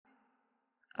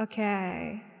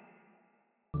Okay.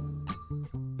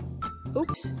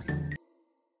 Oops.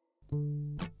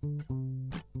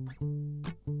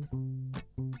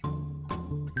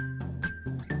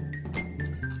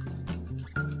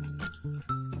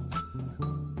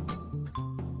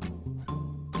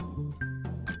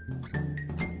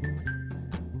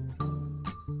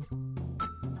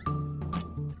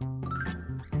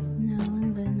 Now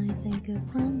and then I think of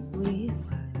when we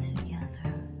were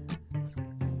together.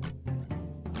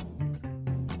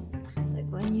 Like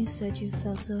when you said you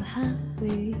felt so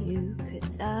happy you could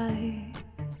die.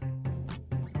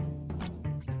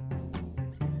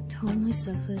 Told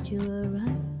myself that you were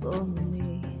right for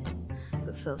me,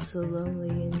 but felt so lonely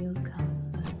in your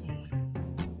company.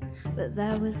 But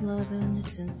that was love and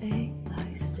it's an ache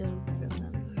I still remember.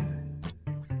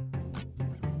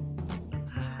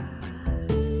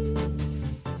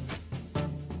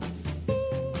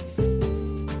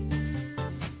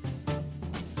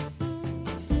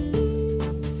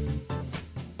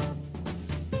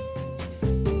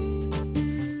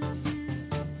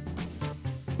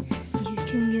 You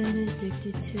can get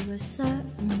addicted to a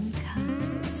certain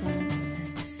kind of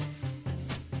sadness,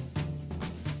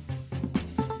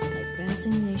 like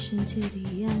resignation to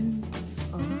the end,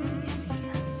 always the end.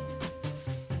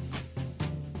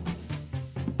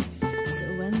 So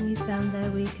when we found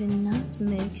that we could not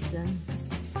make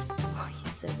sense, well, you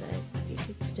said that we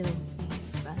could still be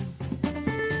friends.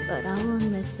 But I'll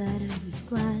admit that I was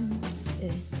glad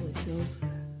it was over.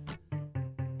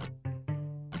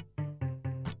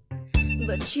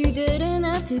 But you didn't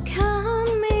have to cut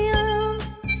me off,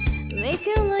 make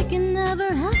it like it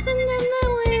never happened and that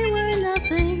we were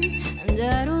nothing. And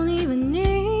I don't even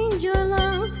need your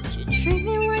love, but you treat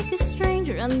me like a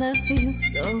stranger and that feels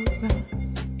so rough.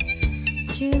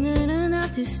 But you didn't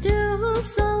have to stoop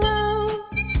so low,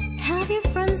 have your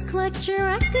friends collect your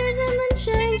records and then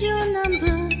change your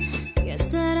number. You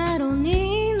said I don't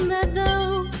need that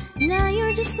though, now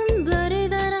you're just somebody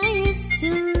that I used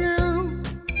to know.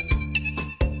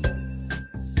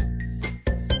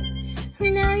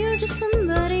 Now you're just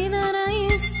somebody that I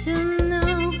used to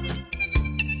know.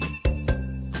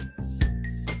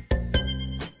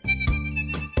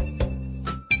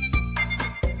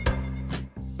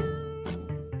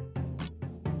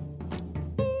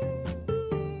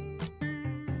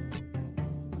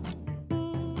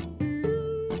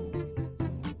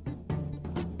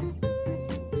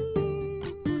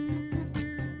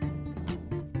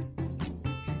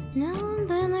 Now and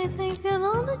then I think of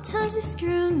all the times you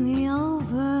screwed me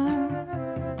over,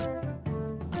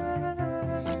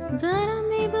 but I'm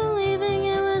me believing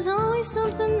it was always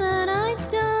something that I'd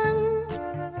done.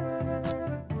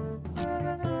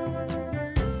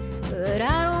 But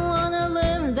I don't wanna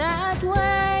live that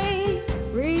way,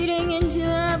 reading into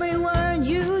every word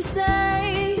you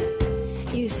say.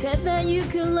 You said that you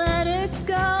could let it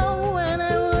go, and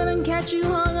I wouldn't catch you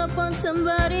hung up on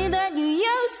somebody that you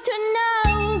used to know.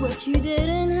 But you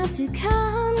didn't have to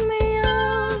cut me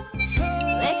off,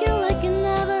 make it like it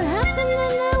never happened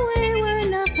and that we were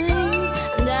nothing.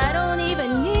 And I don't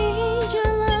even need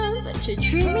your love, but you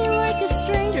treat me like a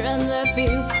stranger and that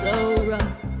feels so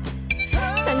rough.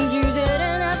 And you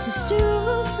didn't have to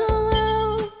stoop so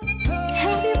low,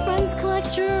 have your friends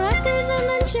collect your records and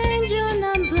then change your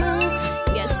number.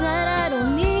 You said I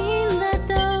don't need that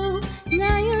though,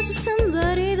 now you're just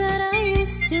somebody that I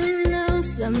used to know.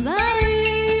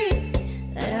 Somebody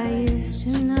that I used to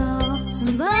know.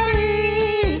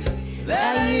 Somebody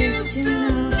that I used to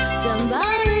know.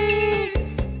 Somebody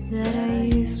that I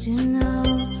used to know.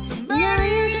 Now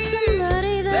you're just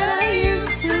somebody that I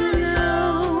used to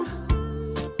know.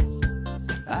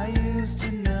 I used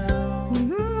to know.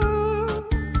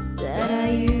 That I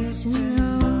used to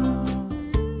know.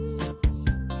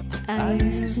 I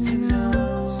used to know.